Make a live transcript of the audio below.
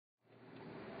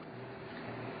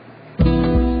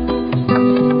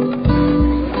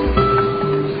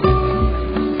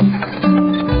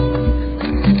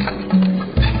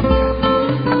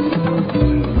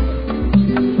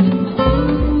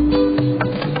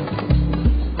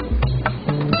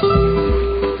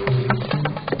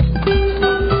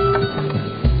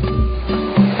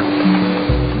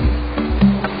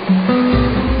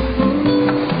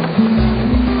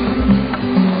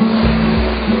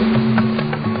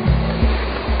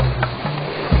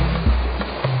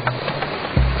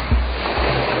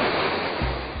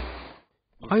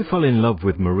I fell in love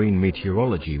with marine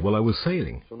meteorology while I was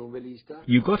sailing.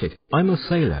 You got it, I'm a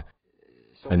sailor,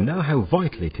 and know how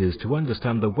vital it is to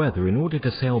understand the weather in order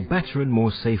to sail better and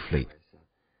more safely.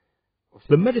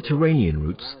 The Mediterranean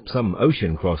routes, some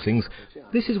ocean crossings,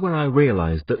 this is where I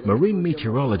realized that marine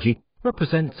meteorology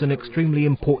represents an extremely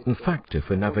important factor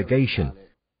for navigation.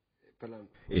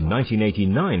 In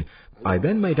 1989, I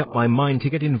then made up my mind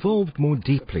to get involved more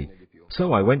deeply,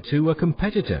 so I went to a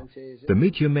competitor, the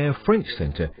Meteorology French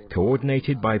Centre,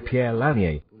 coordinated by Pierre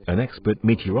Lanier, an expert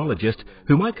meteorologist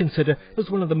whom I consider as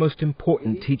one of the most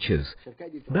important teachers.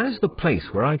 That is the place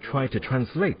where I try to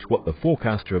translate what the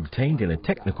forecaster obtained in a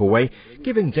technical way,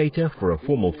 giving data for a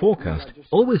formal forecast,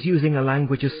 always using a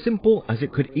language as simple as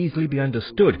it could easily be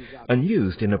understood and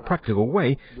used in a practical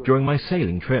way during my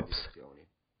sailing trips.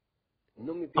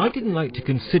 I didn't like to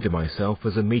consider myself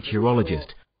as a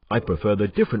meteorologist. I prefer the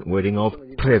different wording of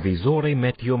previsore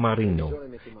meteo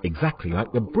marino, exactly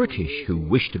like the British who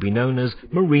wish to be known as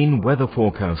marine weather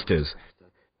forecasters.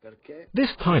 This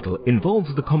title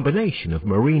involves the combination of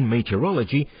marine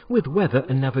meteorology with weather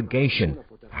and navigation.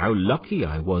 How lucky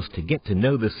I was to get to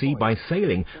know the sea by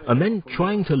sailing and then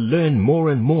trying to learn more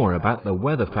and more about the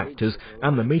weather factors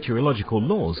and the meteorological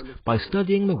laws by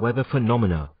studying the weather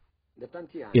phenomena.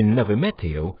 In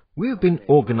Navimeteo, we have been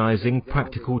organizing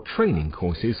practical training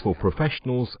courses for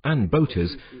professionals and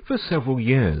boaters for several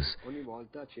years.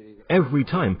 Every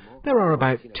time, there are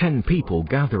about 10 people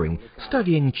gathering,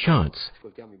 studying charts,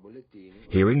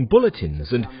 hearing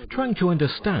bulletins and trying to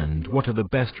understand what are the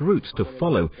best routes to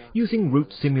follow using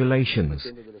route simulations.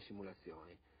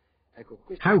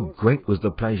 How great was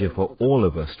the pleasure for all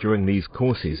of us during these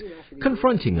courses,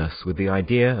 confronting us with the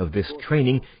idea of this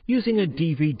training using a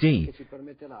DVD,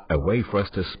 a way for us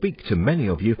to speak to many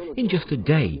of you in just a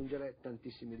day,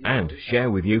 and share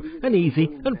with you an easy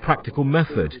and practical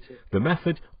method, the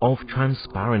method of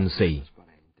transparency,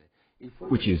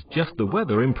 which is just the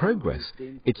weather in progress.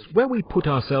 It's where we put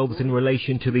ourselves in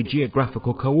relation to the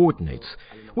geographical coordinates.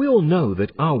 We all know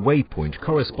that our waypoint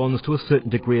corresponds to a certain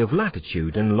degree of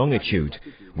latitude and longitude.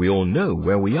 We all know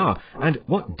where we are and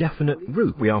what definite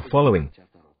route we are following.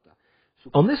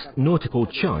 On this nautical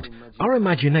chart, our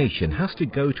imagination has to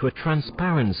go to a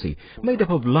transparency made up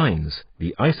of lines,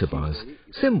 the isobars,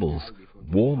 symbols,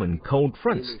 warm and cold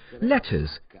fronts,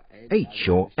 letters, H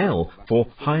or L for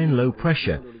high and low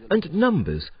pressure, and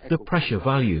numbers, the pressure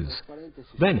values.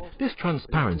 Then this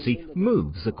transparency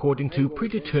moves according to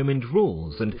predetermined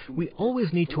rules, and we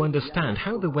always need to understand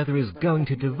how the weather is going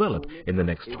to develop in the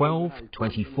next 12,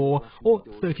 24 or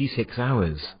 36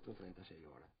 hours.